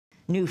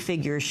New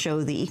figures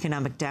show the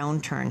economic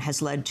downturn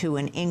has led to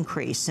an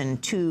increase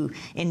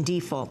in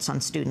defaults on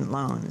student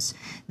loans.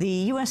 The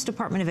U.S.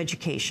 Department of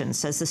Education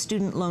says the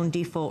student loan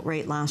default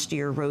rate last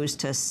year rose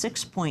to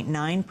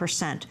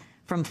 6.9%.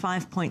 from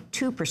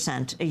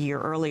 5.2% a year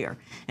earlier.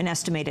 An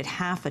estimated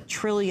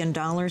 $500 billion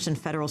in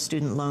federal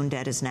student loan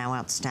debt is now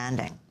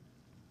outstanding.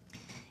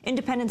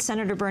 Independent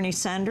Senator Bernie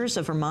Sanders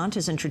of Vermont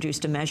has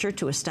introduced a measure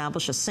to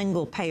establish a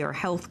single-payer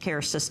health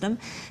care system.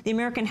 The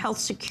American Health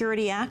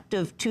Security Act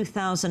of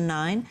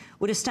 2009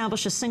 would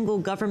establish a single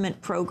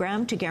government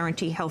program to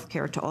guarantee health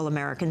care to all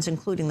Americans,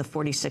 including the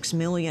 46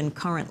 million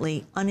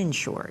currently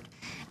uninsured.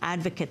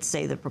 Advocates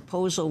say the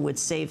proposal would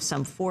save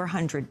some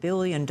 $400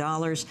 billion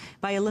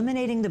by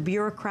eliminating the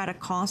bureaucratic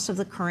costs of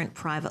the current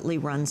privately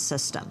run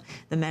system.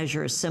 The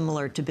measure is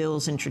similar to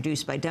bills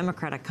introduced by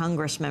Democratic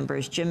Congress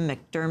members Jim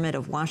McDermott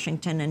of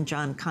Washington and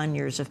John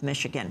Conyers of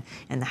Michigan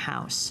in the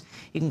House.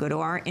 You can go to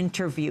our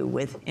interview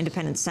with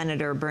Independent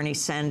Senator Bernie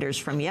Sanders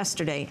from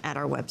yesterday at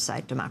our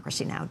website,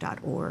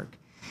 democracynow.org.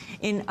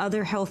 In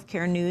other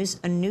healthcare news,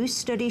 a new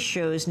study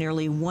shows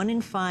nearly 1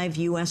 in 5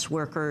 U.S.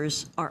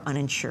 workers are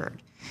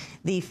uninsured.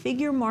 The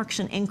figure marks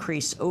an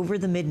increase over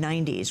the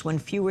mid-90s when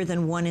fewer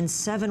than 1 in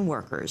 7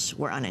 workers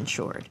were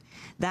uninsured.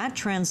 That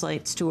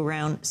translates to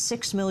around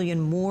 6 million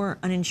more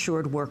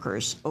uninsured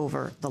workers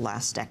over the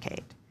last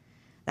decade.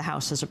 The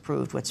House has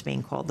approved what's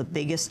being called the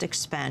biggest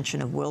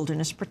expansion of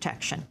wilderness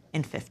protection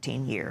in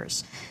 15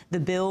 years. The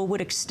bill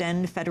would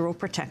extend federal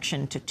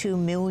protection to 2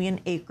 million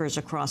acres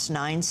across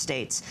 9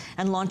 states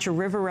and launch a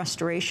river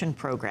restoration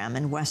program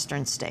in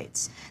western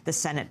states. The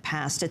Senate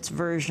passed its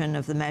version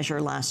of the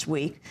measure last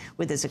week.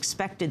 With his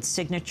expected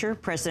signature,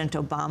 President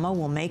Obama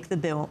will make the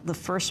bill the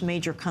first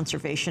major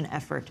conservation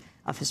effort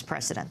of his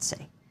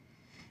presidency.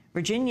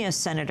 Virginia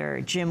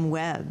Senator Jim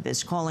Webb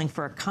is calling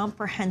for a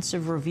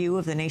comprehensive review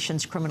of the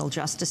nation's criminal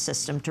justice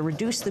system to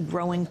reduce the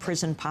growing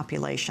prison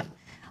population.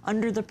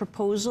 Under the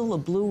proposal, a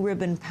blue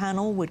ribbon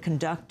panel would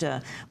conduct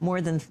a more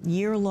than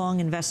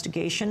year-long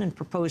investigation and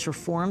propose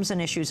reforms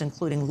on issues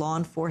including law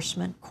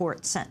enforcement,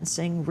 court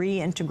sentencing,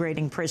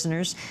 reintegrating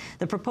prisoners.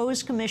 The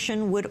proposed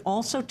commission would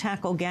also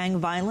tackle gang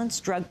violence,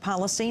 drug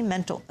policy,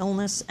 mental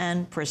illness,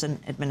 and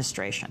prison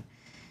administration.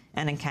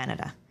 And in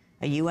Canada,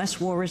 a U.S.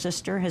 war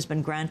resistor has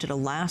been granted a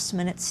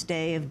last-minute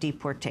stay of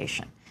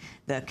deportation.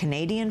 The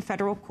Canadian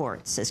federal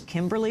court says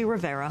Kimberly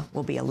Rivera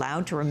will be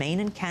allowed to remain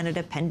in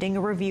Canada pending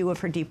a review of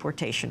her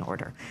deportation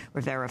order.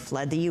 Rivera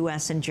fled the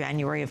U.S. in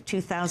January of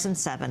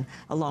 2007,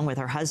 along with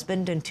her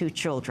husband and 2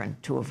 children,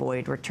 to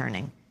avoid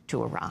returning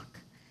to Iraq.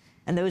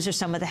 And those are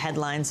some of the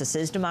headlines. This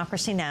is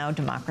Democracy Now!,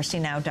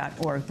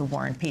 democracynow.org, The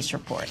War and Peace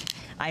Report.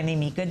 I'm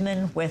Amy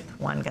Goodman with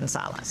Juan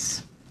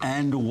Gonzalez.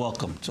 And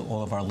welcome to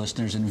all of our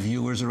listeners and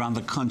viewers around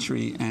the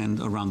country and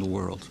around the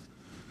world.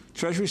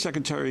 Treasury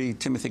Secretary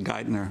Timothy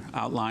Geithner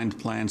outlined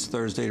plans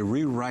Thursday to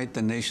rewrite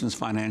the nation's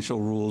financial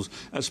rules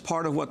as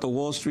part of what the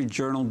Wall Street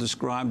Journal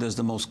described as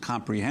the most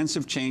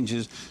comprehensive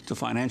changes to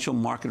financial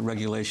market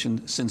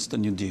regulation since the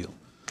New Deal.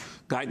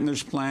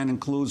 Geithner's plan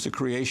includes the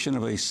creation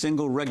of a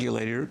single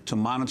regulator to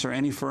monitor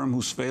any firm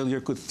whose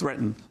failure could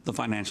threaten the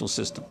financial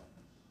system.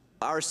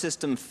 Our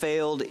system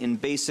failed in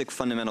basic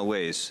fundamental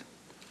ways.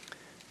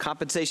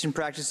 Compensation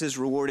practices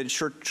rewarded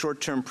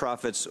short-term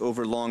profits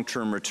over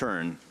long-term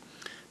return.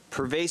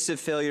 Pervasive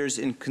failures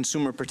in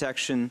consumer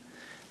protection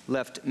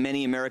left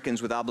many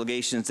Americans with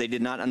obligations they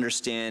did not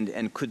understand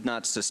and could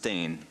not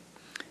sustain.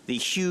 The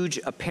huge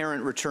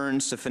apparent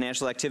returns to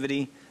financial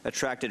activity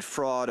attracted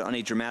fraud on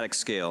a dramatic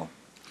scale.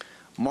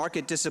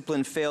 Market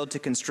discipline failed to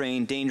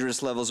constrain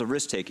dangerous levels of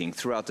risk-taking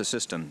throughout the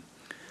system.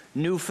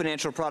 New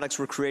financial products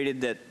were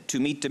created to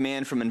meet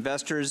demand from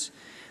investors,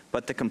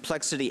 but the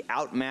complexity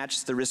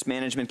outmatched the risk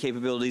management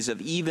capabilities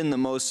of even the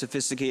most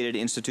sophisticated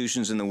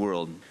institutions in the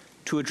world.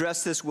 To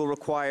address this will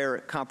require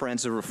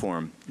comprehensive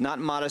reform, not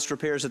modest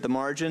repairs at the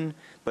margin,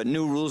 but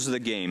new rules of the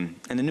game.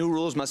 And the new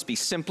rules must be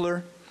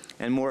simpler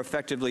and more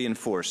effectively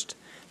enforced.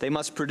 They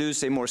must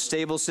produce a more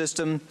stable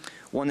system,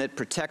 one that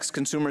protects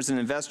consumers and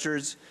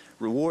investors,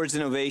 rewards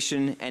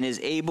innovation, and is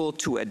able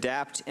to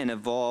adapt and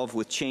evolve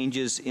with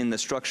changes in the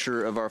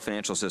structure of our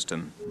financial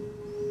system.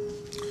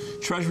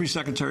 Treasury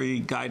Secretary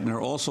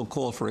Geithner also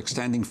called for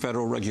extending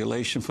federal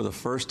regulation for the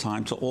first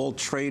time to all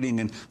trading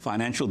in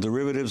financial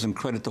derivatives and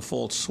credit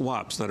default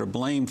swaps that are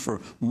blamed for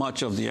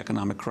much of the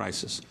economic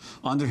crisis.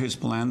 Under his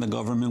plan, the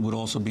government would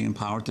also be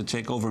empowered to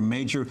take over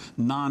major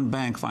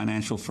non-bank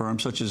financial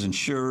firms such as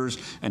insurers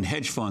and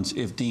hedge funds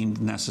if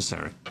deemed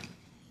necessary.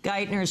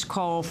 Geithner's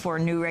call for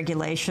new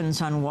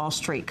regulations on Wall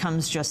Street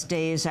comes just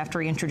days after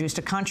he introduced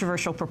a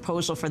controversial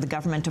proposal for the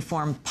government to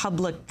form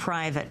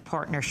public-private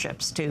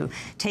partnerships to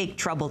take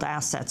troubled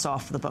assets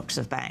off the books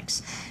of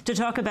banks. To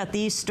talk about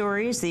these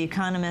stories, the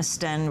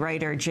economist and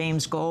writer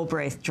James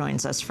Galbraith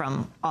joins us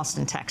from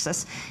Austin,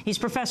 Texas. He's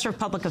professor of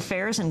public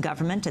affairs and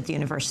government at the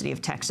University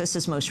of Texas.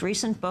 His most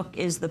recent book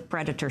is The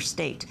Predator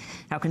State: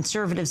 How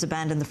Conservatives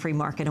Abandon the Free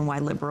Market and Why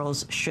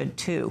Liberals Should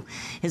Too.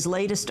 His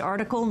latest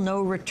article,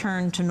 No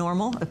Return to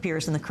Normal,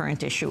 appears in the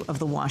current issue of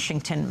the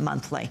Washington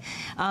Monthly.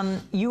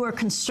 You are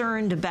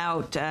concerned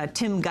about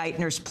Tim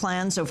Geithner's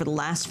plans over the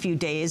last few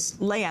days.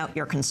 Lay out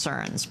your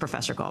concerns,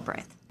 Professor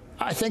Galbraith.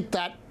 I think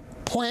that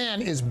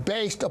plan is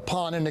based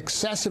upon an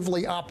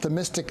excessively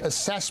optimistic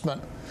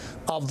assessment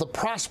of the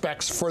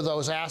prospects for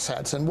those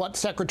assets. And what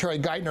Secretary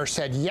Geithner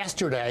said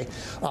yesterday,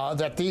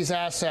 that these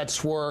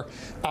assets were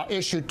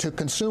issued to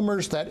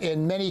consumers that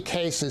in many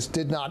cases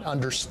did not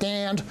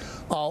understand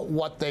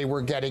what they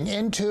were getting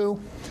into,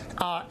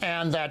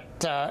 and that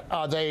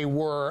they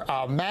were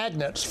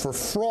magnets for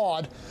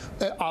fraud.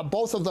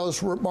 Both of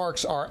those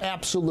remarks are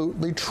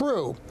absolutely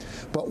true.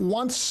 But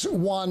once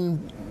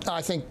one,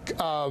 I think,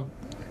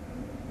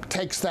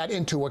 takes that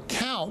into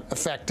account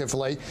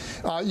effectively,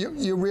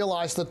 you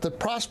realize that the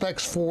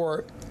prospects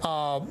for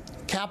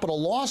capital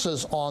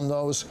losses on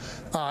those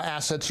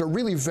assets are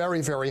really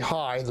very, very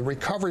high. The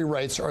recovery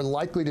rates are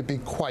likely to be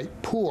quite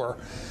poor.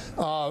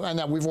 And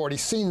that we've already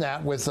seen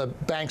that with the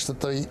banks that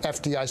the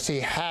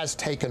FDIC has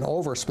taken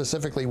over,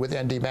 specifically with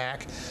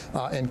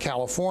NDMAC in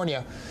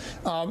California.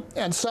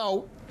 And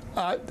so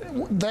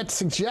that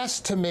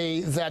suggests to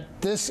me that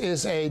this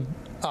is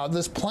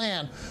this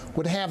plan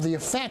would have the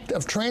effect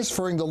of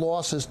transferring the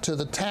losses to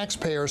the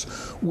taxpayers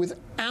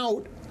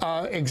without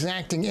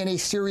exacting any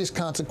serious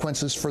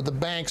consequences for the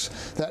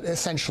banks that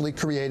essentially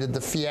created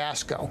the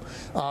fiasco.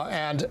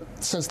 And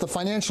since the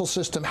financial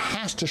system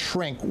has to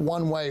shrink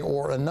one way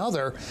or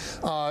another,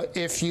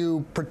 if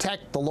you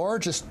protect the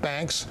largest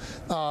banks,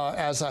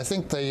 as I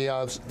think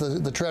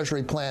the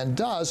Treasury plan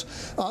does,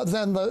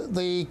 then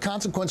the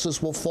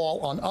consequences will fall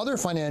on other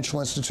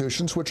financial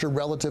institutions which are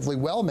relatively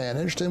well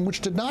managed and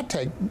which did not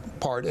take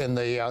part in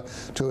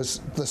to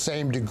the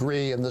same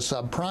degree in the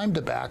subprime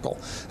debacle.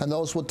 And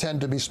those will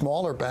tend to be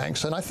smaller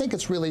banks. And I think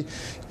it's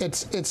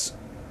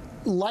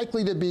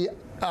likely to be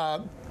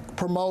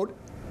promote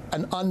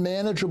an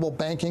unmanageable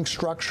banking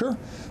structure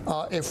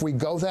if we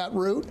go that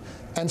route.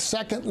 And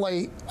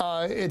secondly,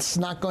 it's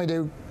not going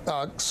to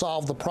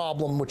solve the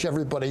problem which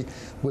everybody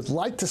would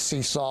like to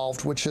see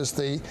solved, which is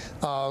the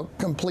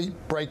complete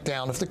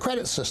breakdown of the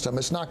credit system.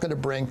 It's not going to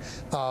bring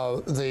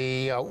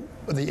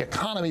the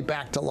economy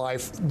back to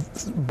life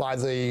by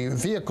the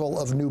vehicle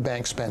of new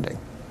bank spending.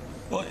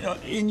 Well,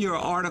 in your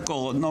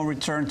article, No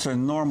Return to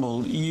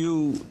Normal,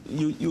 you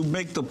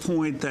make the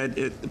point that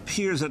it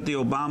appears that the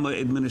Obama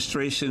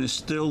administration is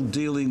still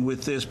dealing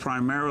with this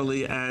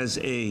primarily as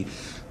a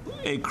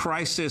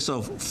crisis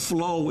of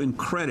flow in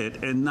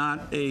credit and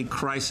not a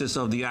crisis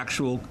of the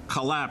actual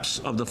collapse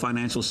of the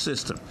financial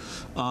system.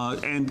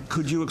 And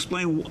could you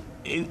explain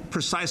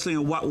precisely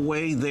in what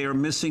way they are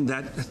missing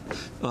that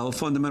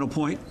fundamental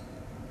point?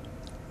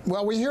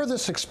 Well, we hear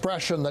this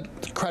expression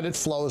that credit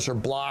flows are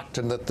blocked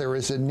and that there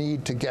is a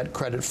need to get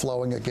credit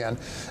flowing again.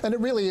 And it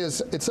really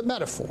is, it's a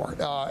metaphor.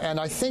 And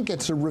I think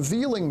it's a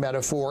revealing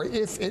metaphor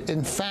if it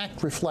in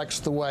fact reflects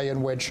the way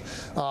in which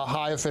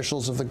high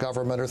officials of the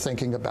government are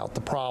thinking about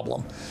the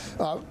problem.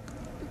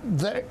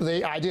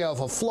 The idea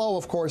of a flow,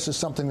 of course, is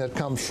something that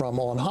comes from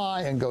on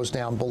high and goes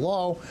down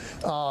below.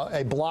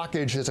 A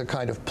blockage is a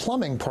kind of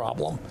plumbing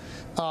problem.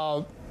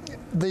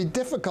 The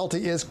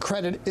difficulty is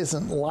credit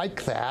isn't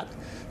like that.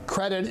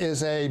 Credit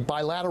is a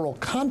bilateral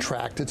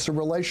contract. It's a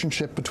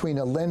relationship between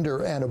a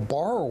lender and a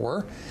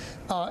borrower.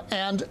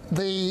 And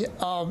the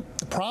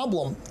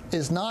problem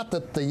is not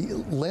that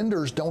the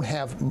lenders don't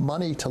have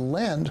money to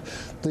lend.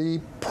 The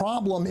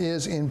problem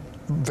is in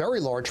very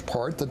large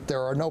part that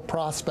there are no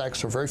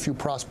prospects or very few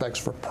prospects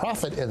for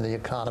profit in the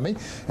economy,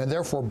 and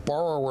therefore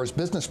borrowers,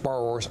 business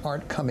borrowers,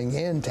 aren't coming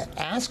in to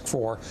ask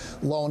for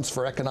loans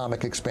for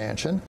economic expansion.